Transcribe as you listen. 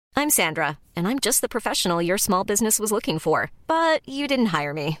I'm Sandra, and I'm just the professional your small business was looking for. But you didn't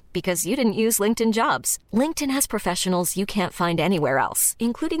hire me because you didn't use LinkedIn Jobs. LinkedIn has professionals you can't find anywhere else,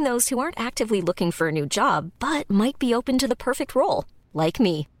 including those who aren't actively looking for a new job, but might be open to the perfect role, like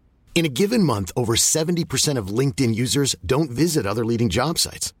me. In a given month, over 70% of LinkedIn users don't visit other leading job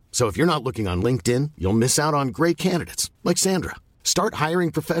sites. So if you're not looking on LinkedIn, you'll miss out on great candidates like Sandra. Start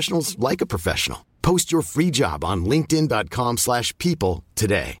hiring professionals like a professional. Post your free job on linkedin.com/people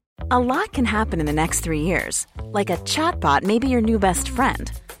today. A lot can happen in the next 3 years. Like a chatbot may be your new best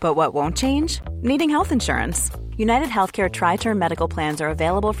friend. But what won't change? Needing health insurance. United Healthcare Tri-Term Medical Plans are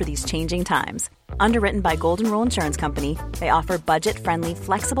available for these changing times. Underwritten by Golden Rule Insurance Company, they offer budget-friendly,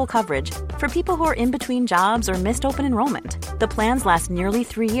 flexible coverage for people who are in between jobs or missed open enrollment. The plans last nearly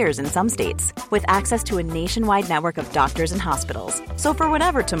 3 years in some states, with access to a nationwide network of doctors and hospitals. So for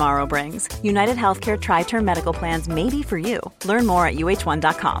whatever tomorrow brings, United Healthcare Tri-Term Medical Plans may be for you. Learn more at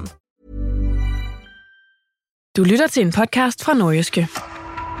uh1.com. Du lytter til en podcast fra Nordjyske.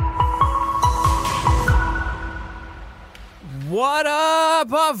 What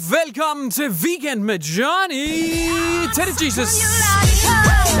up, og velkommen til Weekend med Johnny. Teddy Jesus.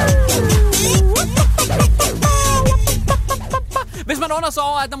 Hvis man undrer sig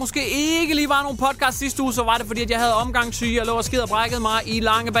over, at der måske ikke lige var nogen podcast sidste uge, så var det fordi, at jeg havde omgangssyge og lå og skid og brækket mig i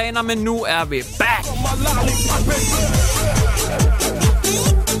lange baner, men nu er vi back.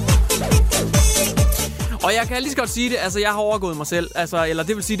 Og jeg kan lige så godt sige det, altså jeg har overgået mig selv, altså, eller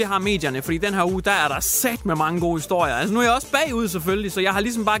det vil sige, det har medierne, fordi den her uge, der er der sat med mange gode historier. Altså nu er jeg også bagud selvfølgelig, så jeg har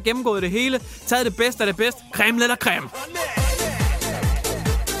ligesom bare gennemgået det hele, taget det bedste af det bedste, creme eller creme.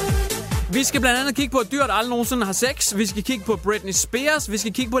 Vi skal blandt andet kigge på, at dyr, der aldrig nogensinde har sex. Vi skal kigge på Britney Spears. Vi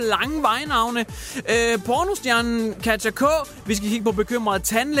skal kigge på lange vejnavne. Pornostjernen Katja K. Vi skal kigge på bekymrede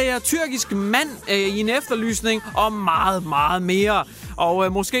tandlæger. Tyrkisk mand i en efterlysning. Og meget, meget mere.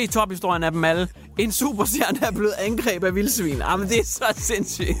 Og måske tophistorien af dem alle. En superstjerne er blevet angrebet af vildsvin. Jamen, det er så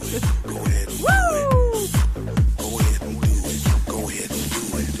sindssygt.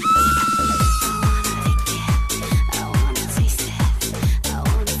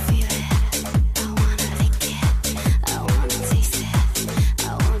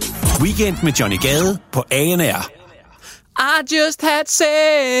 Weekend med Johnny Gade på ANR. I just had sex,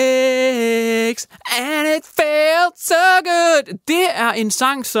 and it felt so good. Det er en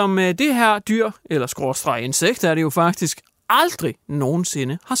sang, som det her dyr, eller skråstreg insekt, er det jo faktisk, aldrig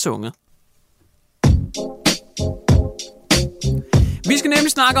nogensinde har sunget. Vi skal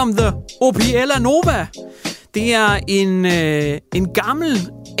nemlig snakke om The Opiella Nova. Det er en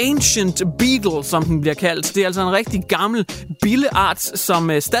gammel ancient beetle, som den bliver kaldt. Det er altså en rigtig gammel billeart,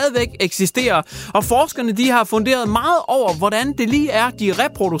 som stadigvæk eksisterer. Og forskerne, de har funderet meget over, hvordan det lige er, de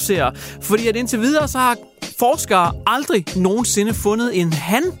reproducerer. Fordi at indtil videre, så har forskere aldrig nogensinde fundet en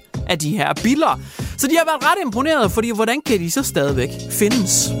han af de her biller. Så de har været ret imponerede, fordi hvordan kan de så stadigvæk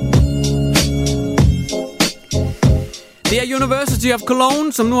findes? Det er University of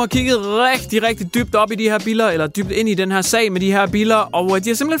Cologne, som nu har kigget rigtig, rigtig dybt op i de her biller, eller dybt ind i den her sag med de her biller, og de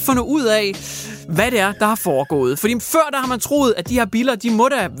har simpelthen fundet ud af, hvad det er, der har foregået. Fordi før der har man troet, at de her biller, de må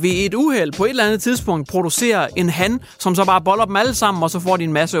da ved et uheld på et eller andet tidspunkt producere en han, som så bare boller dem alle sammen, og så får de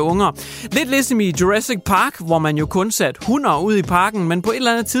en masse unger. Lidt ligesom i Jurassic Park, hvor man jo kun satte hunder ud i parken, men på et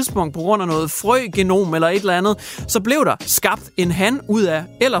eller andet tidspunkt, på grund af noget frøgenom eller et eller andet, så blev der skabt en han ud af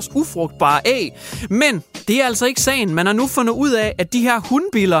ellers ufrugtbare æg. Men det er altså ikke sagen. Man har nu fundet ud af, at de her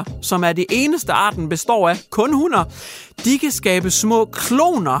hundbiller, som er det eneste arten består af kun hunder, de kan skabe små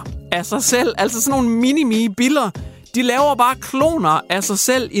kloner af sig selv. Altså sådan nogle mini-biller. De laver bare kloner af sig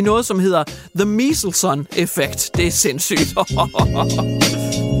selv i noget, som hedder The Michelson-effekt. Det er sindssygt.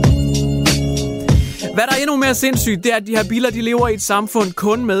 Hvad der er endnu mere sindssygt, det er, at de her biller, de lever i et samfund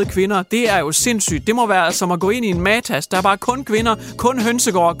kun med kvinder. Det er jo sindssygt. Det må være som at gå ind i en matas. Der er bare kun kvinder, kun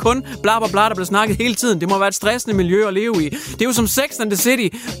hønsegård, kun bla bla bla, der bliver snakket hele tiden. Det må være et stressende miljø at leve i. Det er jo som Sex and the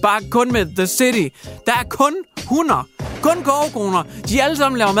City, bare kun med The City. Der er kun hunder, kun gårdkoner. De alle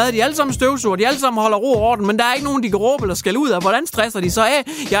sammen laver mad, de alle sammen støvsuger, de alle sammen holder ro og orden, men der er ikke nogen, de kan råbe eller skælde ud af. Hvordan stresser de så af?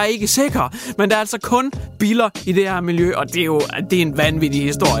 Jeg er ikke sikker. Men der er altså kun biller i det her miljø, og det er en vanvittig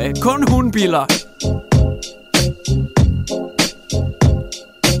historie. Kun hundbiller.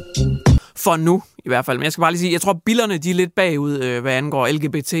 For nu, i hvert fald. Men jeg skal bare lige sige, jeg tror, billerne de er lidt bagud, hvad angår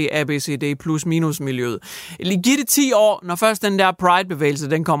LGBT, ABCD plus minus miljøet. Giv det 10 år, når først den der Pride-bevægelse,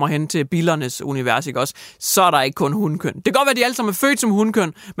 den kommer hen til billernes univers, ikke også? Så er der ikke kun hundkøn. Det kan godt være, at de alle sammen er født som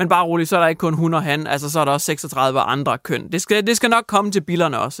hundkøn, men bare roligt, så er der ikke kun hun og han. Altså, så er der også 36 andre køn. Det skal nok komme til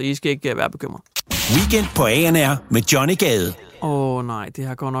billerne også, så I skal ikke være bekymret. Weekend på ANR med Johnny Gade. Nej, det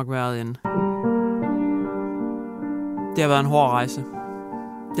har godt nok været det har været en hård rejse.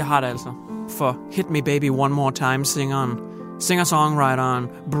 Jeg har det altså. For Hit Me Baby One More Time singer-songwriteren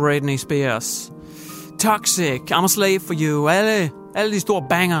Britney Spears. Toxic, I'm a Slave for You, alle de store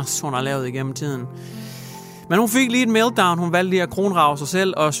bangers, hun har lavet igennem tiden. Men hun fik lige et meltdown, hun valgte lige at kronrage sig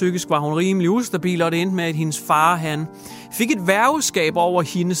selv, og psykisk var hun rimelig ustabil, og det endte med, at hendes far, han fik et værgeskab over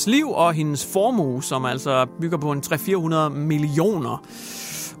hendes liv og hendes formue, som altså bygger på en 300-400 millioner.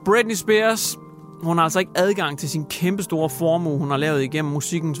 Britney Spears, hun har altså ikke adgang til sin kæmpestore formue, hun har lavet igennem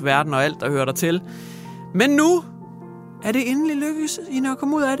musikkens verden og alt, der hører dertil. Men nu er det endelig lykkedes hende at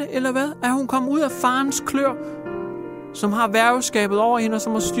komme ud af det, eller hvad? Er hun kommet ud af farens klør, som har værgeskabet over hende, og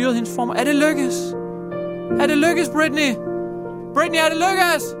som har styret hendes formue? Er det lykkedes? Er det lykkedes, Britney? Britney, er det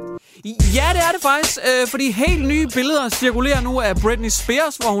lykkedes? Ja, det er det faktisk, fordi helt nye billeder cirkulerer nu af Britney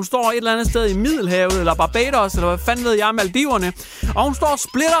Spears, hvor hun står et eller andet sted i Middelhavet, eller Barbados, eller hvad fanden ved jeg, Maldiverne. Og hun står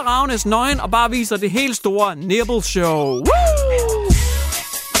splitterravnes nøgen og bare viser det helt store nipple show. Woo!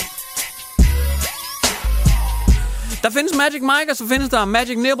 Der findes Magic Mike, og så findes der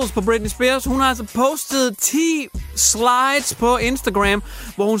Magic Nipples på Britney Spears. Hun har altså postet 10 slides på Instagram,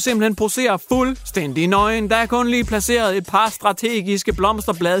 hvor hun simpelthen poserer fuldstændig nøgen. Der er kun lige placeret et par strategiske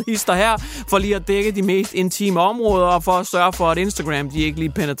blomsterbladhister her, for lige at dække de mest intime områder, og for at sørge for, at Instagram de ikke lige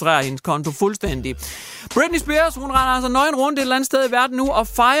penetrerer hendes konto fuldstændig. Britney Spears, hun render altså nøgen rundt et eller andet sted i verden nu, og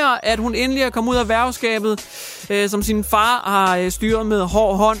fejrer, at hun endelig er kommet ud af værgeskabet, som sin far har styret med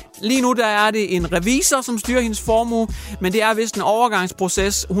hård hånd. Lige nu der er det en revisor, som styrer hendes formue, men det er vist en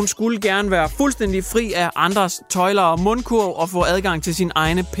overgangsproces. Hun skulle gerne være fuldstændig fri af andres tøjler og mundkurv og få adgang til sine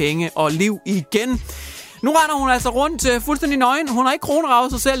egne penge og liv igen. Nu render hun altså rundt fuldstændig nøgen. Hun har ikke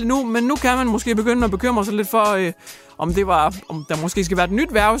kronravet sig selv endnu, men nu kan man måske begynde at bekymre sig lidt for, om der måske skal være et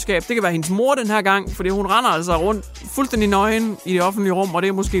nyt værgeskab. Det kan være hendes mor den her gang, fordi hun render altså rundt fuldstændig nøgen i det offentlige rum, og det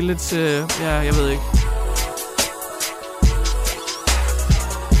er måske lidt, jeg ved ikke.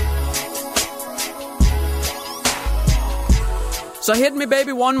 Så Hit Me Baby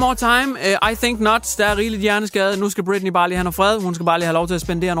One More Time. I think not. Der er rigeligt hjerneskade. Nu skal Britney bare lige have noget fred. Hun skal bare lige have lov til at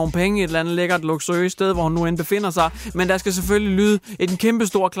spendere nogle penge i et eller andet lækkert luksuriøst sted, hvor hun nu end befinder sig. Men der skal selvfølgelig lyde en kæmpe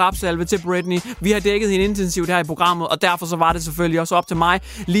stor klapsalve til Britney. Vi har dækket hende intensivt her i programmet, og derfor så var det selvfølgelig også op til mig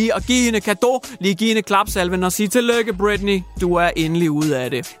lige at give hende cadeau, lige give hende klapsalven og sige tillykke, Britney. Du er endelig ude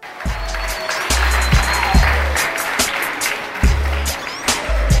af det.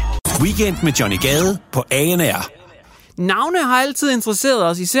 Weekend med Johnny Gade på ANR. Navne har altid interesseret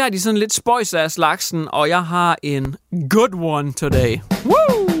os, især de sådan lidt spøjs af slagsen, og jeg har en good one today.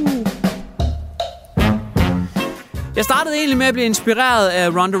 Woo! Jeg startede egentlig med at blive inspireret af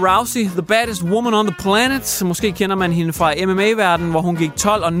Ronda Rousey, the baddest woman on the planet. Måske kender man hende fra MMA-verdenen, hvor hun gik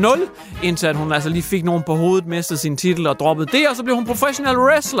 12-0, indtil at hun altså lige fik nogen på hovedet, mistede sin titel og droppede det, og så blev hun professional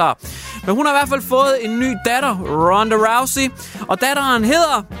wrestler. Men hun har i hvert fald fået en ny datter, Ronda Rousey, og datteren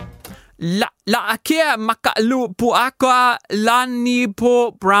hedder Laakia Makalu Puaka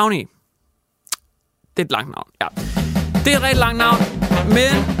Lanipo Brownie. Det er et langt navn, ja. Det er et rigtig langt navn,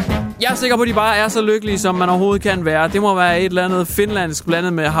 men jeg er sikker på, at de bare er så lykkelige, som man overhovedet kan være. Det må være et eller andet finlandsk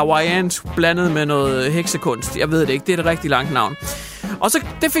blandet med hawaiiansk, blandet med noget heksekunst. Jeg ved det ikke, det er et rigtig langt navn. Og så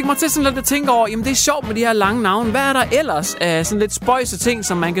det fik mig til sådan lidt at tænke over, jamen det er sjovt med de her lange navne. Hvad er der ellers af sådan lidt spøjse ting,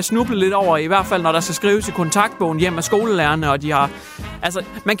 som man kan snuble lidt over, i hvert fald når der skal skrives i kontaktbogen hjem af skolelærerne, og de har... Altså,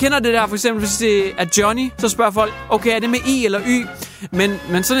 man kender det der, for eksempel hvis det er Johnny, så spørger folk, okay, er det med I eller Y?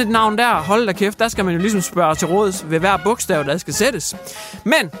 Men sådan et navn der, hold da kæft, der skal man jo ligesom spørge til råds ved hver bogstav, der skal sættes.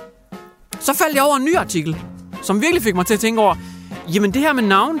 Men så faldt jeg over en ny artikel, som virkelig fik mig til at tænke over, jamen det her med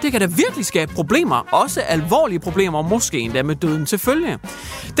navn, det kan da virkelig skabe problemer. Også alvorlige problemer, og måske endda med døden til følge.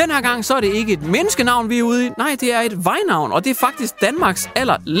 Den her gang så er det ikke et menneskenavn, vi er ude i. Nej, det er et vejnavn, og det er faktisk Danmarks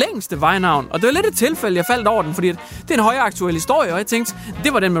allerlængste vejnavn. Og det var lidt et tilfælde, jeg faldt over den, fordi det er en højaktuel historie, og jeg tænkte,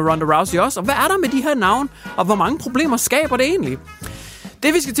 det var den med Ronda Rousey også. Og hvad er der med de her navn, og hvor mange problemer skaber det egentlig?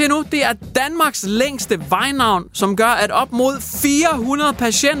 Det vi skal til nu, det er Danmarks længste vejnavn, som gør, at op mod 400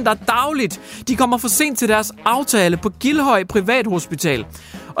 patienter dagligt, de kommer for sent til deres aftale på Gildhøj Privathospital.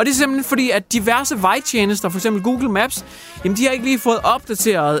 Og det er simpelthen fordi, at diverse vejtjenester, f.eks. Google Maps, jamen de har ikke lige fået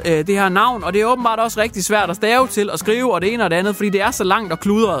opdateret det her navn, og det er åbenbart også rigtig svært at stave til og skrive, og det ene og det andet, fordi det er så langt og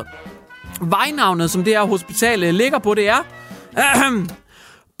kludret. Vejnavnet, som det her hospital ligger på, det er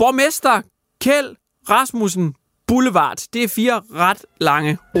Borgmester Kjeld Rasmussen Boulevard. Det er 4 ret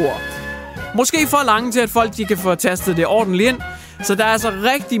lange ord. Måske for lange til, at folk de kan få tastet det ordentligt ind. Så der er altså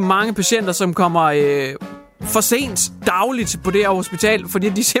rigtig mange patienter, som kommer for sent dagligt på det her hospital, fordi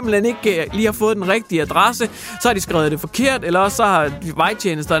de simpelthen ikke lige har fået den rigtige adresse. Så har de skrevet det forkert, eller også så har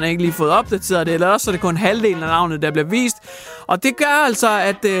vejtjenesterne ikke lige fået opdateret det, eller også så er det kun halvdelen af navnet, der bliver vist. Og det gør altså,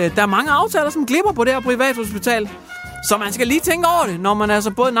 at der er mange aftaler, som glipper på det her privathospital. Så man skal lige tænke over det, når man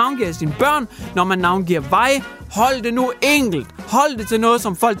altså både navngiver sine børn, når man navngiver veje. Hold det nu enkelt. Hold det til noget,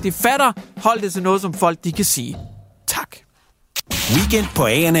 som folk de fatter. Hold det til noget, som folk de kan sige. Tak. Weekend på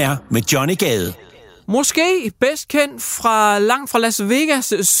ANR med Johnny Gade. Måske bedst kendt langt fra Las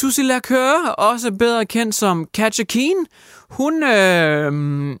Vegas, Susie Lacœur, også bedre kendt som Katja Keen. Hun,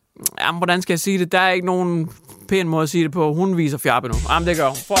 hvordan skal jeg sige det? Der er ikke nogen pæn måde at sige det på. Hun viser fjarpe nu. Jamen, det gør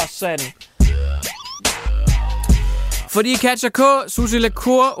hun. For satan. Fordi Katja K., Susie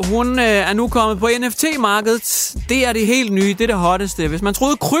Lacœur, hun er nu kommet på NFT-markedet. Det er det helt nye, det er det hotteste. Hvis man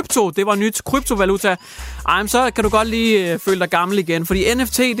troede krypto, det var nyt kryptovaluta, så kan du godt lige føle dig gammel igen. Fordi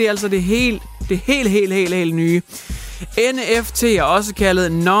NFT, det er altså det helt nye. NFT er også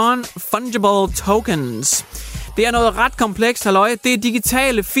kaldet non-fungible tokens. Det er noget ret komplekst, halløj. Det er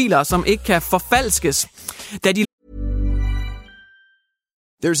digitale filer, som ikke kan forfalskes.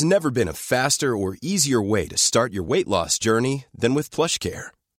 There's never been a faster or easier way to start your weight loss journey than with PlushCare.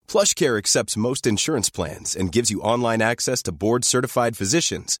 PlushCare accepts most insurance plans and gives you online access to board-certified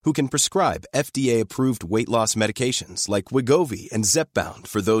physicians who can prescribe FDA-approved weight loss medications like Wegovy and Zepbound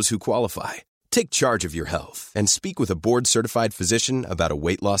for those who qualify. Take charge of your health and speak with a board-certified physician about a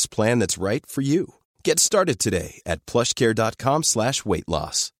weight loss plan that's right for you. Get started today at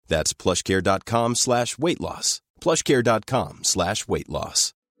plushcare.com/weightloss. That's plushcare.com/weightloss. plushcare.com/weightloss.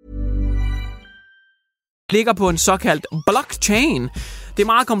 Ligger på en såkaldt blockchain. Det er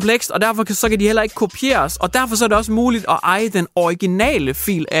meget komplekst, og derfor så kan de heller ikke kopieres. Og derfor så er det også muligt at eje den originale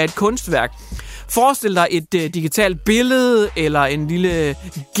fil af et kunstværk. Forestil dig et digitalt billede, eller en lille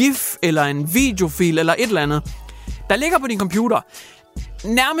gif, eller en videofil, eller et eller andet, der ligger på din computer.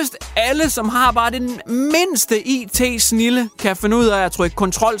 Nærmest alle, som har bare den mindste IT-snille, kan finde ud af at trykke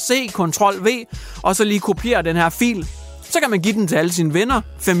Ctrl-C, Ctrl-V, og så lige kopiere den her fil. Så kan man give den til alle sine venner,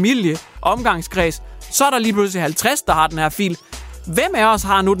 familie, omgangskreds. Så er der lige pludselig 50, der har den her fil. Hvem af os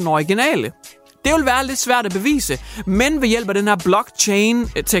har nu den originale? Det vil være lidt svært at bevise, men ved hjælp af den her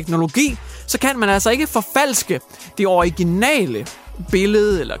blockchain-teknologi, så kan man altså ikke forfalske det originale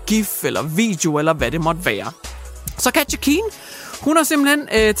billede, eller gif, eller video, eller hvad det måtte være. Så Katja Keen, hun har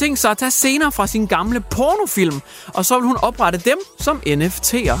simpelthen tænkt sig at tage scener fra sin gamle pornofilm, og så vil hun oprette dem som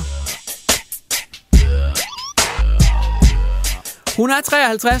NFTer. Hun er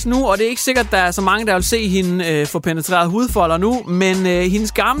 53 nu, og det er ikke sikkert, at der er så mange, der vil se hende få penetreret hudfolder nu, men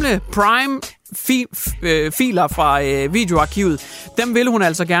hendes gamle Prime-filer fra videoarkivet, dem vil hun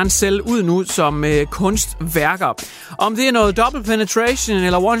altså gerne sælge ud nu som kunstværker. Om det er noget double penetration,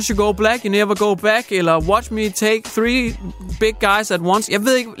 eller once you go black, you never go back, eller watch me take 3 big guys at once. Jeg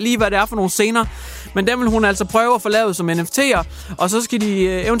ved ikke lige, hvad det er for nogle scener, men dem vil hun altså prøve at få lavet som NFT'er, og så skal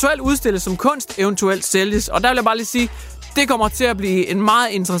de eventuelt udstilles som kunst, eventuelt sælges. Og der vil jeg bare lige sige, det kommer til at blive en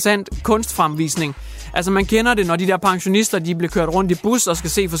meget interessant kunstfremvisning. Altså man kender det, når de der pensionister, de bliver kørt rundt i bus og skal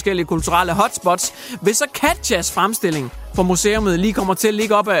se forskellige kulturelle hotspots. Hvis så Katjas fremstilling på museet lige kommer til at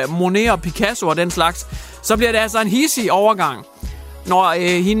ligge op af Monet og Picasso og den slags, så bliver det altså en hissig overgang. Når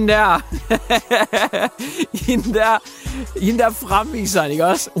hende der fremviser, ikke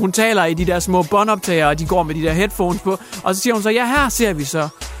også? Hun taler i de der små båndoptager, og de går med de der headphones på. Og så siger hun så, ja, her ser vi så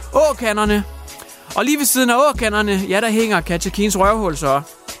åkanderne. Og lige ved siden af åkanderne, ja, der hænger Katja Keens røvhul, så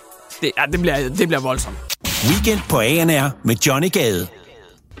det bliver voldsomt. Weekend på ANR med Johnny Gade.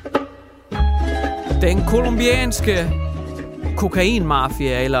 Den kolumbianske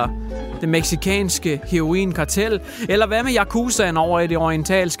kokainmafia, eller det mexikanske heroinkartel, eller hvad med yakuzaen over i det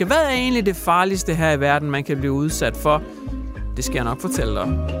orientalske? Hvad er egentlig det farligste her i verden, man kan blive udsat for? Det skal jeg nok fortælle dig.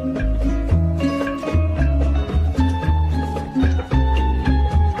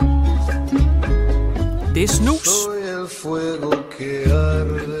 Det er snus.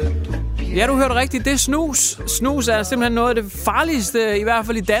 Ja, du hørte rigtigt. Det er snus. Snus er simpelthen noget af det farligste, i hvert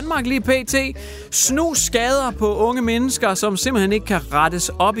fald i Danmark lige pt. Snus skader på unge mennesker, som simpelthen ikke kan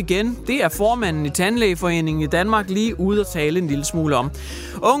rettes op igen. Det er formanden i Tandlægeforeningen i Danmark lige ude at tale en lille smule om.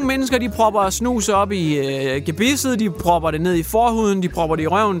 Unge mennesker, de propper snus op i gebisset, de propper det ned i forhuden, de propper det i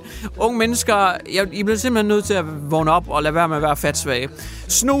røven. Unge mennesker, I bliver simpelthen nødt til at vågne op og lade være med at være fatsvage.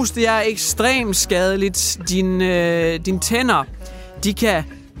 Snus, det er ekstremt skadeligt. Dine tænder, de kan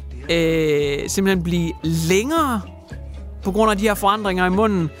simpelthen blive længere på grund af de her forandringer i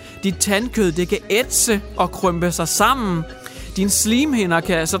munden. Dit tandkød, det kan ætse og krympe sig sammen. Dine slimhinder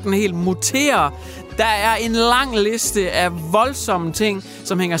kan sådan helt mutere. Der er en lang liste af voldsomme ting,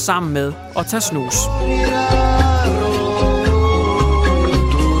 som hænger sammen med at tage snus.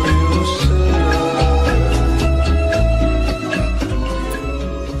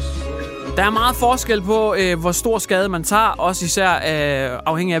 Der er er meget forskel på, hvor stor skade man tager, også især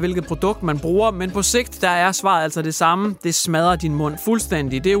afhængig af, hvilket produkt man bruger. Men på sigt, der er svaret altså det samme. Det smadrer din mund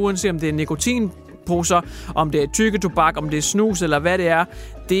fuldstændig. Det er uanset om det er nikotinposer, om det er tykketobak, om det er snus eller hvad det er.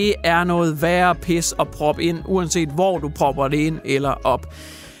 Det er noget værre pis at proppe ind, uanset hvor du propper det ind eller op.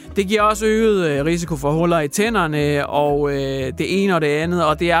 Det giver også øget risiko for huller i tænderne, og det ene og det andet,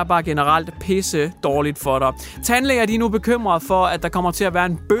 og det er bare generelt pisse dårligt for dig. Tandlæger de er nu bekymrede for, at der kommer til at være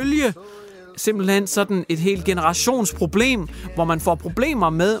en bølge, simpelthen sådan et helt generationsproblem, hvor man får problemer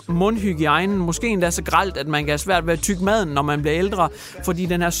med mundhygiejnen. Måske endda så grelt, at man kan have svært ved at tygge maden, når man bliver ældre, fordi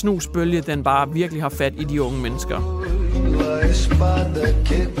den her snusbølge, den bare virkelig har fat i de unge mennesker.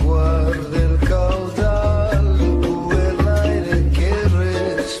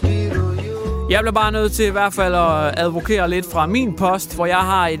 Jeg bliver bare nødt til i hvert fald at advokere lidt fra min post, hvor jeg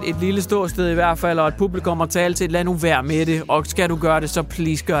har et lille ståsted i hvert fald, og et publikum at tale til. Lad nu være med det, og skal du gøre det, så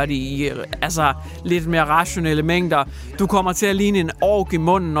please gør det i lidt mere rationelle mængder. Du kommer til at ligne en ork i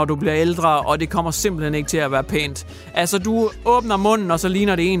munden, når du bliver ældre, og det kommer simpelthen ikke til at være pænt. Altså, du åbner munden, og så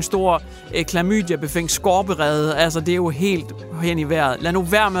ligner det en stor klamydia-befængt skorperede. Altså, det er jo helt hen i vejret. Lad nu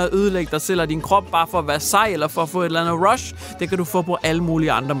være med at ødelægge dig selv og din krop, bare for at være sej, eller for at få et eller andet rush. Det kan du få på alle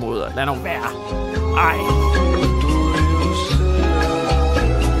mulige andre måder. Lad nu være. Ej.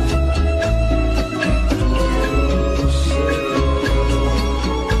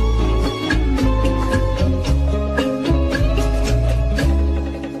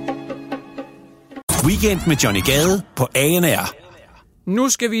 Weekend med Johnny Gade på ANR. Nu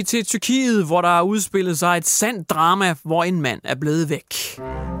skal vi til Tyrkiet, hvor der har udspillet sig et sandt drama, hvor en mand er blevet væk.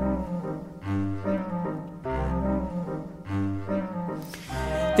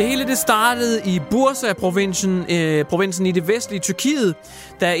 Det hele det startede i Bursa-provinsen i det vestlige Tyrkiet,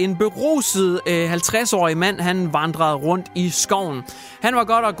 da en beruset 50-årig mand han vandrede rundt i skoven. Han var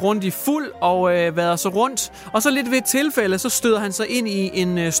godt og grundigt fuld og vadede så rundt, og så lidt ved et tilfælde, så støder han sig ind i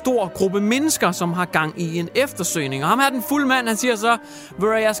en stor gruppe mennesker, som har gang i en eftersøgning. Og ham her, den fulde mand, han siger så,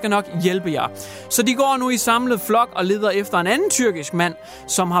 jeg skal nok hjælpe jer. Så de går nu i samlet flok og leder efter en anden tyrkisk mand,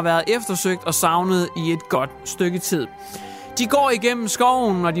 som har været eftersøgt og savnet i et godt stykke tid. De går igennem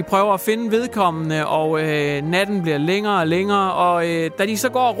skoven, og de prøver at finde vedkommende, og natten bliver længere og længere, og da de så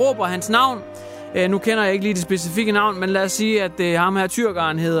går og råber hans navn, nu kender jeg ikke lige det specifikke navn, men lad os sige, at ham her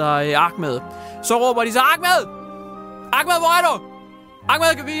tyrkeren hedder Ahmed. Så råber de så, Ahmed! Ahmed, hvor er du?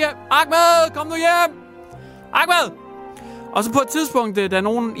 Ahmed, kan vi hjem? Ahmed, kom nu hjem! Ahmed! Og så på et tidspunkt, der er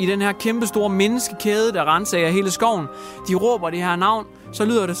nogen i den her kæmpe store menneskekæde, der renser hele skoven, de råber det her navn, så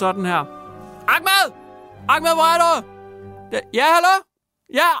lyder det sådan her. Ahmed! Ahmed, hvor er du? Ja, hallo?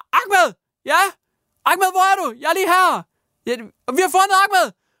 Ja, Ahmed! Ja? Ahmed, hvor er du? Jeg er lige her! Ja, vi har fundet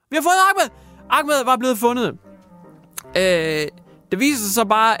Ahmed! Vi har fundet Ahmed! Ahmed var blevet fundet. Det viser sig så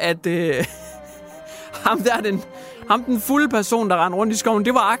bare, at ham den fulde person, der rendte rundt i skoven,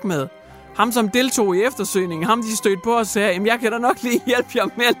 det var Ahmed. Ham, som deltog i eftersøgningen. Ham, de stødte på og sagde, jamen, jeg kan da nok lige hjælpe jer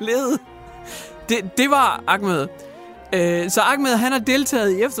med at lede. Det var Ahmed. Så Ahmed, han har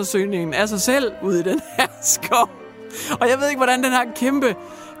deltaget i eftersøgningen af sig selv ude i den her skov. Og jeg ved ikke, hvordan den her kæmpe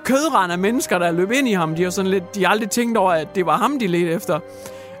kødrand af mennesker, der løb ind i ham, de har aldrig tænkt over, at det var ham, de ledte efter.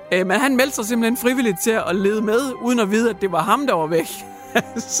 Men han meldte sig simpelthen frivilligt til at lede med, uden at vide, at det var ham, der var væk.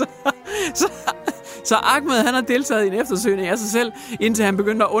 Så Ahmed, han har deltaget i en eftersøgning af sig selv, indtil han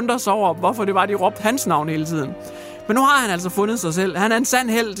begyndte at undre sig over, hvorfor det var, de råbte hans navn hele tiden. Men nu har han altså fundet sig selv. Han er en sand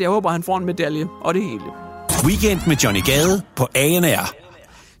helt. Jeg håber, han får en medalje. Og det hele. Weekend med Johnny Gade på ANR.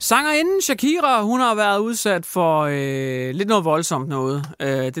 Sangerinden Shakira, hun har været udsat for lidt noget voldsomt noget.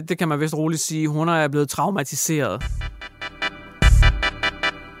 Det kan man vist roligt sige. Hun er blevet traumatiseret.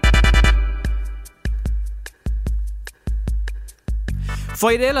 For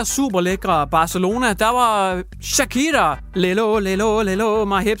i det ellers super lækre Barcelona, der var Shakira, lelo, lelo, lelo,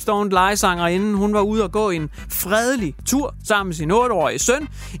 my hips don't lie sangerinde. Hun var ude og gå en fredelig tur sammen med sin 8-årige søn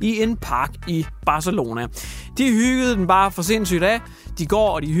i en park i Barcelona. De hyggede den bare for sindssygt af. De går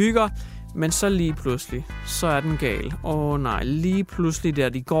og de hygger, men så lige pludselig, så er den gal. Nej, lige pludselig, der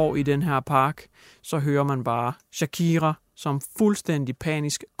de går i den her park, så hører man bare Shakira, som fuldstændig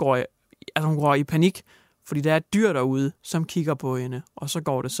panisk hun går i panik, fordi der er et dyr derude, som kigger på hende, og så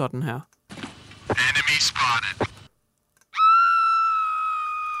går det sådan her. Enemy spotted.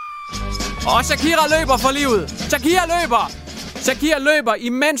 Og Shakira løber for livet. Shakira løber,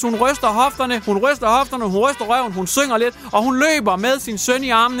 imens hun ryster hofterne, hun ryster røven, hun synger lidt, og hun løber med sin søn i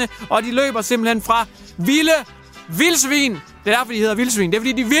armene, og de løber simpelthen fra vildsvin. Det er derfor, de hedder vildsvin. Det er,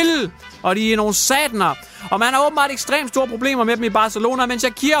 fordi de er vilde, og de er nogle sataner. Og man har åbenbart ekstremt store problemer med dem i Barcelona, men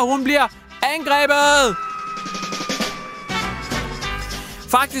Shakira, hun bliver angrebet.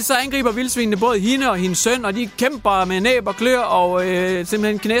 Faktisk så angriber vildsvinene både hende og hendes søn, og de kæmper med næb og klør og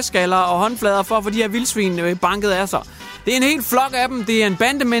simpelthen knæskaller og håndflader for at få de her vildsvin banket af sig. Det er en helt flok af dem. Det er en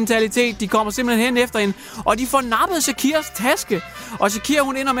bandementalitet. De kommer simpelthen hen efter hende, og de får nappet Shakiras taske. Og Shakira,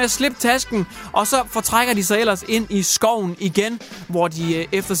 hun ender med at slippe tasken, og så fortrækker de sig ellers ind i skoven igen, hvor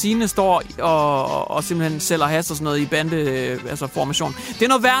de efter sigende står og simpelthen sælger has og sådan noget i formation. Det er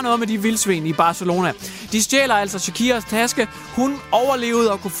noget værre noget med de vildsvin i Barcelona. De stjæler altså Shakiras taske. Hun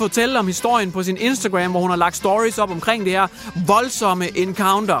overlevede og kunne fortælle om historien på sin Instagram, hvor hun har lagt stories op omkring det her voldsomme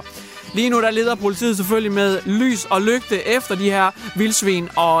encounter. Lige nu der leder politiet selvfølgelig med lys og lygte efter de her vildsvin,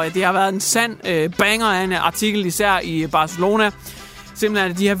 og det har været en sand banger af en artikel, især i Barcelona.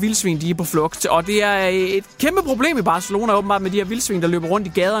 Simpelthen at de her vildsvin, de er på flugt, og det er et kæmpe problem i Barcelona åbenbart med de her vildsvin, der løber rundt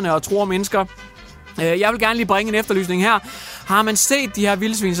i gaderne og truer mennesker. Jeg vil gerne lige bringe en efterlysning her. Har man set de her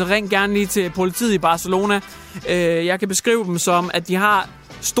vildsvin, så ring gerne lige til politiet i Barcelona. Jeg kan beskrive dem som, at de har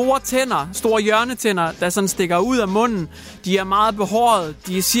store tænder, store hjørnetænder, der sådan stikker ud af munden. De er meget behårede.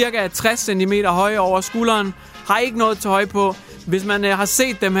 De er cirka 60 cm høje over skulderen. Har ikke noget til høje på. Hvis man har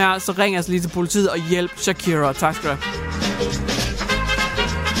set dem her, så ring altså lige til politiet og hjælp Shakira. Tak skal du have.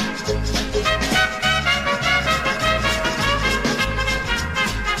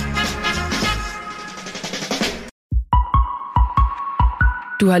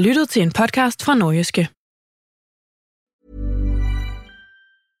 Du har lyttet til en podcast fra Nordjyske.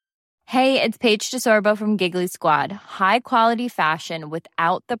 Hey, it's Paige DeSorbo from Giggly Squad. High quality fashion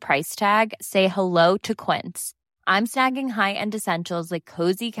without the price tag. Say hello to Quince. I'm snagging high-end essentials like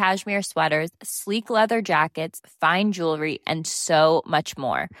cozy cashmere sweaters, sleek leather jackets, fine jewelry, and so much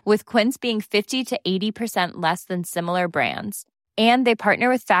more. With Quince being 50 to 80% less than similar brands. And they partner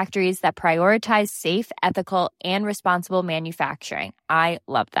with factories that prioritize safe, ethical, and responsible manufacturing. I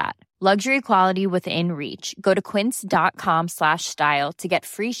love that. Luxury quality within reach. Go to quince.com/style to get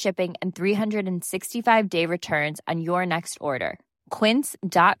free shipping and 365-day returns on your next order.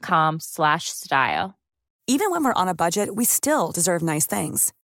 Quince.com/style. Even when we're on a budget, we still deserve nice things.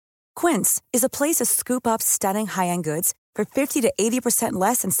 Quince is a place to scoop up stunning high-end goods for 50 to 80%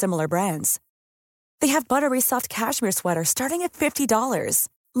 less than similar brands. They have buttery soft cashmere sweaters starting at $50,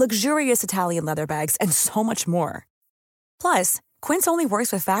 luxurious Italian leather bags, and so much more. Plus, Quince only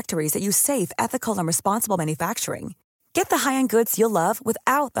works with factories that use safe, ethical, and responsible manufacturing. Get the high-end goods you'll love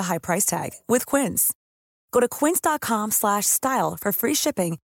without the high price tag with Quince. Go to quince.com/style for free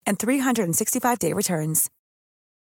shipping and 365-day returns.